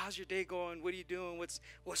 So how's your day going? What are you doing?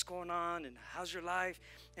 What's going on? And how's your life?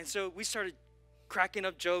 And so we started cracking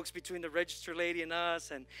up jokes between the register lady and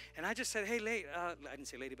us. And I just said, hey, I didn't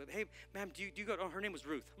say lady, but hey, ma'am, do you go? Oh, her name was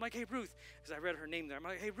Ruth. I'm like, hey, Ruth, because I read her name there. I'm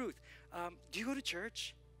like, hey, Ruth, do you go to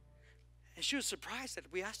church? And she was surprised that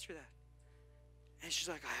we asked her that. And she's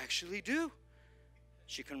like, I actually do.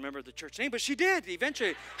 She couldn't remember the church name, but she did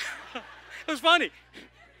eventually. It was funny.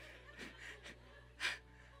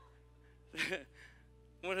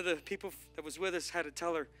 One of the people that was with us had to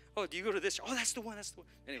tell her, oh, do you go to this? Oh, that's the one.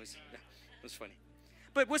 Anyways, yeah, it was funny.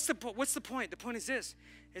 But what's the point? The point is this,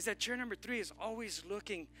 is that chair number 3 is always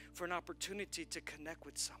looking for an opportunity to connect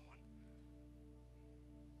with someone.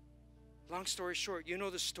 Long story short, you know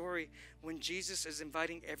the story when Jesus is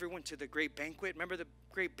inviting everyone to the great banquet. Remember the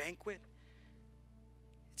great banquet?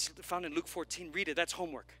 It's found in Luke 14. Read it. That's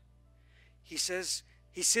homework. He says,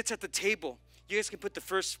 he sits at the table. You guys can put the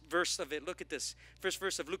first verse of it. Look at this. First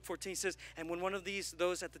verse of Luke 14 says, and when one of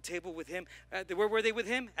those at the table with him, where were they with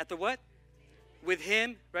him? At the what? With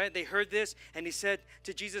him, right? They heard this, and he said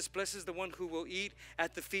to Jesus, blessed is the one who will eat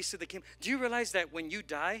at the feast of the king. Do you realize that when you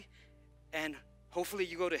die, and hopefully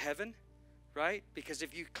you go to heaven, right? Because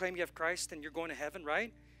if you claim you have Christ, then you're going to heaven,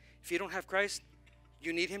 right? If you don't have Christ,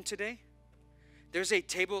 you need him today. There's a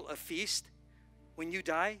table, a feast. When you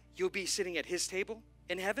die, you'll be sitting at his table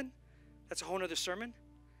in heaven. That's a whole other sermon.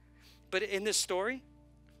 But in this story,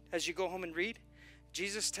 as you go home and read,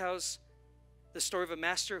 Jesus tells the story of a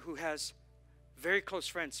master who has very close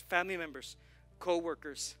friends, family members,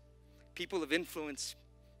 co-workers, people of influence,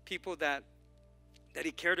 people that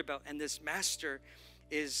he cared about. And this master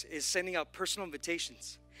is sending out personal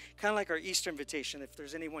invitations, kind of like our Easter invitation. If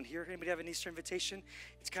there's anyone here, anybody have an Easter invitation?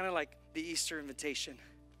 It's kind of like the Easter invitation.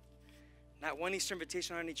 Not one Easter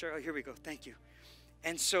invitation on each other. Oh, here we go. Thank you.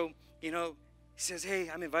 And so, he says, hey,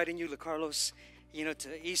 I'm inviting you, LaCarlos,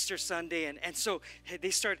 to Easter Sunday. And so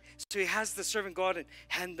so he has the servant go out and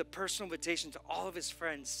hand the personal invitation to all of his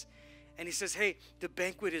friends. And he says, hey, the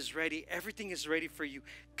banquet is ready. Everything is ready for you.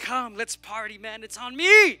 Come, let's party, man. It's on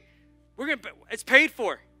me. It's paid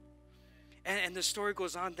for. And the story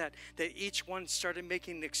goes on that each one started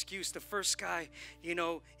making an excuse. The first guy, he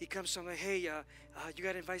comes to him like, hey, you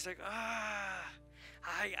got invited? He's like,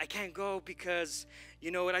 I can't go because,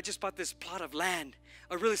 I just bought this plot of land,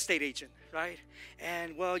 a real estate agent, right?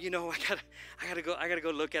 And well, I gotta go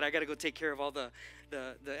look at it. I gotta go take care of all the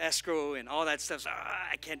escrow and all that stuff. So,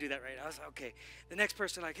 I can't do that right now. I was like, okay. The next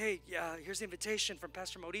person like, hey, here's the invitation from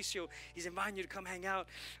Pastor Mauricio. He's inviting you to come hang out.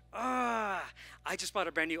 I just bought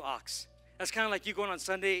a brand new ox. That's kind of like you going on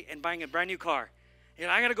Sunday and buying a brand new car.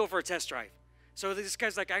 I gotta go for a test drive. So this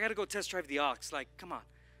guy's like, I gotta go test drive the ox. Like, come on,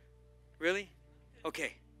 really?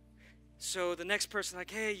 Okay. So the next person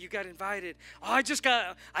like, hey, you got invited. Oh, I just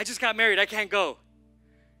got married. I can't go.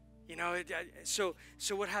 So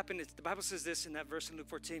what happened is the Bible says this in that verse in Luke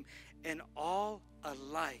 14, and all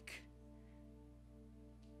alike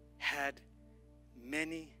had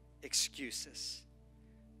many excuses.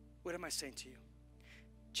 What am I saying to you?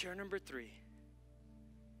 Chair number 3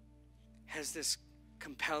 has this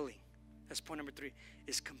compelling. That's point number 3,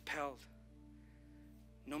 is compelled.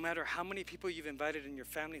 No matter how many people you've invited in your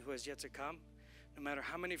family who has yet to come, no matter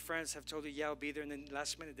how many friends have told you, yeah, I'll be there, and then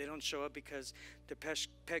last minute they don't show up because the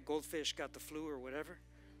pet goldfish got the flu or whatever.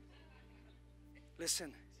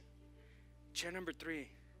 Listen, chair number 3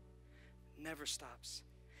 never stops.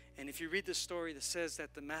 And if you read the story that says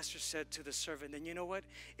that the master said to the servant, then you know what?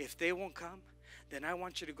 If they won't come, then I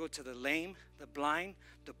want you to go to the lame, the blind,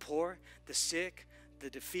 the poor, the sick, the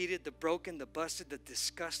defeated, the broken, the busted, the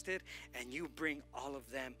disgusted, and you bring all of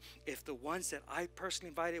them. If the ones that I personally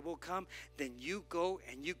invited will come, then you go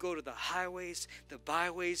to the highways, the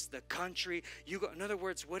byways, the country. You go. In other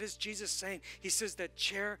words, what is Jesus saying? He says that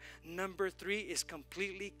chair number 3 is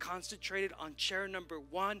completely concentrated on chair number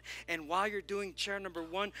 1. And while you're doing chair number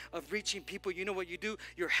 1 of reaching people, you know what you do?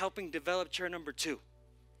 You're helping develop chair number 2.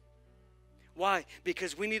 Why?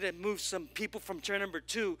 Because we need to move some people from chair number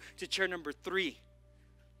 2 to chair number 3.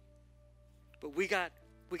 But we got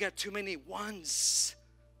too many ones.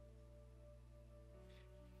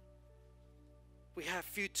 We have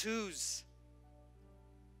few twos.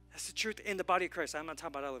 That's the truth in the body of Christ. I'm not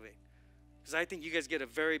talking about Elevate. Because I think you guys get a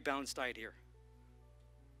very balanced diet here.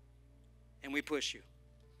 And we push you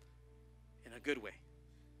in a good way.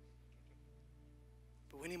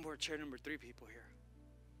 But we need more chair number 3 people here.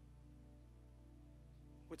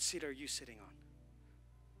 What seat are you sitting on?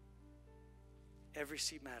 Every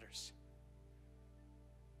seat matters.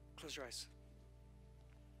 Close your eyes.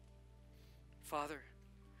 Father,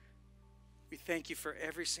 we thank you for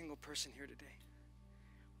every single person here today.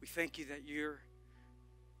 We thank you that you're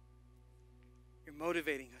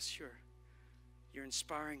motivating us. You're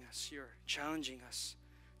inspiring us. You're challenging us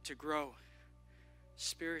to grow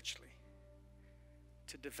spiritually,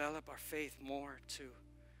 to develop our faith more, to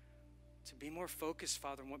be more focused,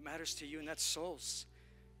 Father, on what matters to you, and that's souls.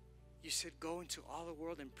 You said, go into all the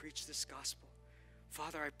world and preach this gospel.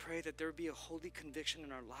 Father, I pray that there would be a holy conviction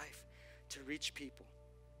in our life to reach people,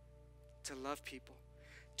 to love people,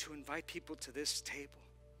 to invite people to this table.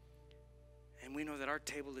 And we know that our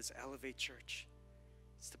table is Elevate Church.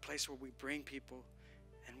 It's the place where we bring people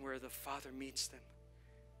and where the Father meets them.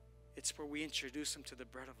 It's where we introduce them to the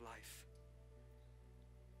bread of life.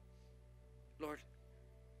 Lord,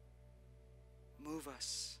 move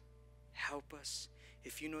us, help us.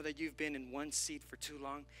 If you know that you've been in one seat for too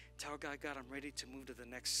long, tell God, God, I'm ready to move to the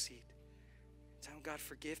next seat. Tell God,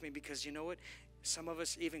 forgive me, because you know what? Some of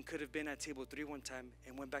us even could have been at table 3 one time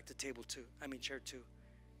and went back to chair 2.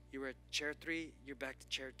 You were at chair 3, you're back to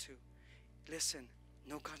chair 2. Listen,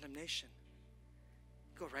 no condemnation.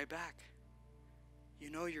 Go right back. You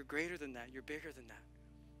know you're greater than that. You're bigger than that.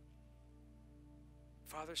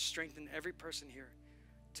 Father, strengthen every person here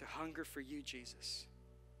to hunger for you, Jesus,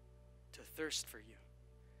 to thirst for you,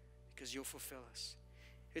 because you'll fulfill us.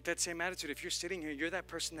 With that same attitude, if you're sitting here, you're that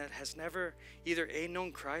person that has never either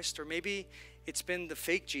known Christ, or maybe it's been the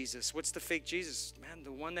fake Jesus. What's the fake Jesus? Man,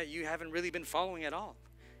 the one that you haven't really been following at all.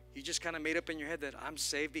 You just kind of made up in your head that I'm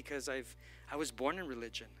saved because I was born in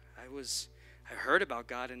religion. I heard about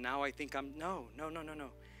God, and now I think I'm, no.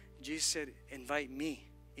 Jesus said, invite me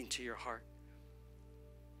into your heart.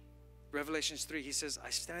 Revelations 3, he says, I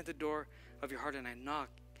stand at the door of your heart and I knock.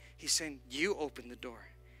 He's saying, you open the door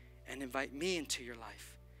and invite me into your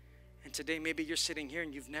life. And today, maybe you're sitting here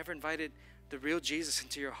and you've never invited the real Jesus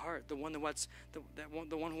into your heart, the one who wants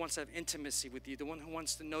to have intimacy with you, the one who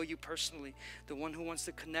wants to know you personally, the one who wants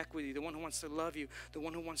to connect with you, the one who wants to love you, the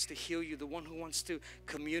one who wants to heal you, the one who wants to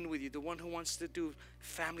commune with you, the one who wants to do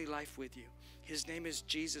family life with you. His name is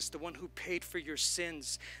Jesus, the one who paid for your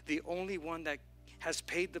sins, the only one that has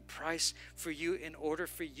paid the price for you in order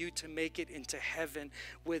for you to make it into heaven.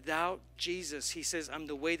 Without Jesus, he says, I'm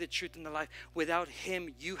the way, the truth, and the life. Without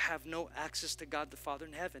him, you have no access to God the Father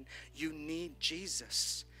in heaven. You need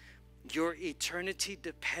Jesus. Your eternity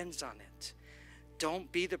depends on it.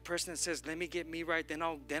 Don't be the person that says, let me get me right, then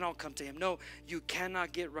I'll come to him. No, you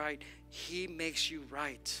cannot get right. He makes you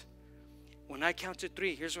right. When I count to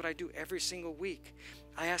 3, here's what I do every single week.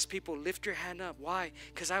 I ask people, lift your hand up. Why?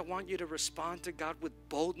 Because I want you to respond to God with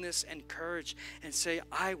boldness and courage and say,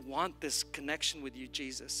 I want this connection with you,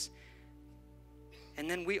 Jesus. And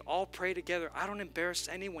then we all pray together. I don't embarrass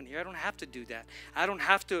anyone here. I don't have to do that. I don't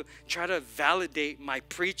have to try to validate my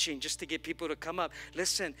preaching just to get people to come up.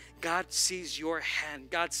 Listen, God sees your hand.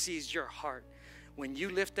 God sees your heart. When you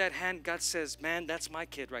lift that hand, God says, man, that's my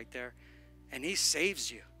kid right there. And he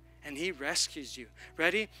saves you. And he rescues you.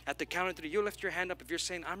 Ready? At the count of 3, you'll lift your hand up if you're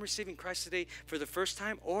saying, I'm receiving Christ today for the first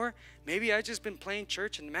time. Or maybe I just been playing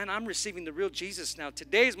church and man, I'm receiving the real Jesus now.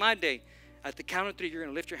 Today's my day. At the count of 3, you're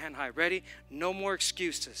going to lift your hand high. Ready? No more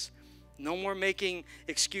excuses. No more making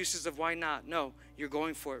excuses of why not. No, you're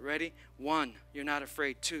going for it. Ready? 1, you're not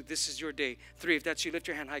afraid. 2, this is your day. 3, if that's you, lift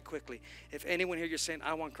your hand high quickly. If anyone here, you're saying,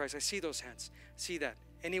 I want Christ. I see those hands. See that.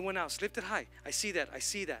 Anyone else? Lift it high. I see that. I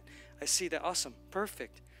see that. I see that. Awesome.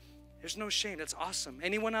 Perfect. There's no shame. That's awesome.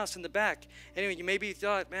 Anyone else in the back? Anyway, you maybe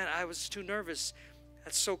thought, man, I was too nervous.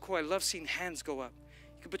 That's so cool. I love seeing hands go up.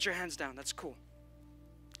 You can put your hands down. That's cool.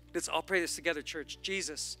 Let's all pray this together, church.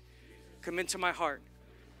 Jesus, come into my heart.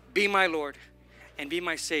 Be my Lord and be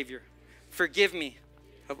my Savior. Forgive me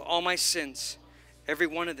of all my sins, every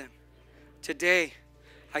one of them. Today,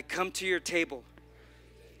 I come to your table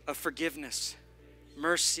of forgiveness,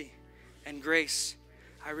 mercy, and grace.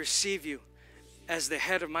 I receive you as the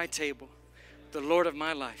head of my table, the Lord of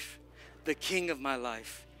my life, the King of my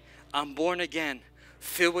life. I'm born again,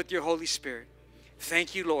 filled with your Holy Spirit.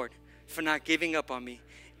 Thank you, Lord, for not giving up on me.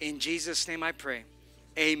 In Jesus' name I pray.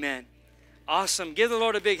 Amen. Awesome. Give the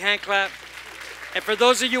Lord a big hand clap. And for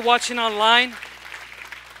those of you watching online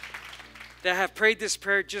that have prayed this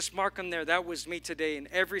prayer, just mark them there. That was me today. And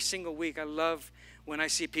every single week, I love when I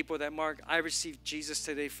see people that mark, I received Jesus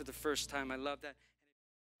today for the first time. I love that.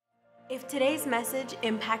 If today's message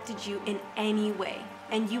impacted you in any way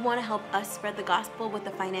and you want to help us spread the gospel with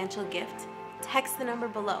a financial gift, text the number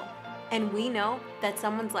below. And we know that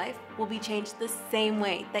someone's life will be changed the same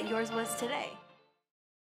way that yours was today.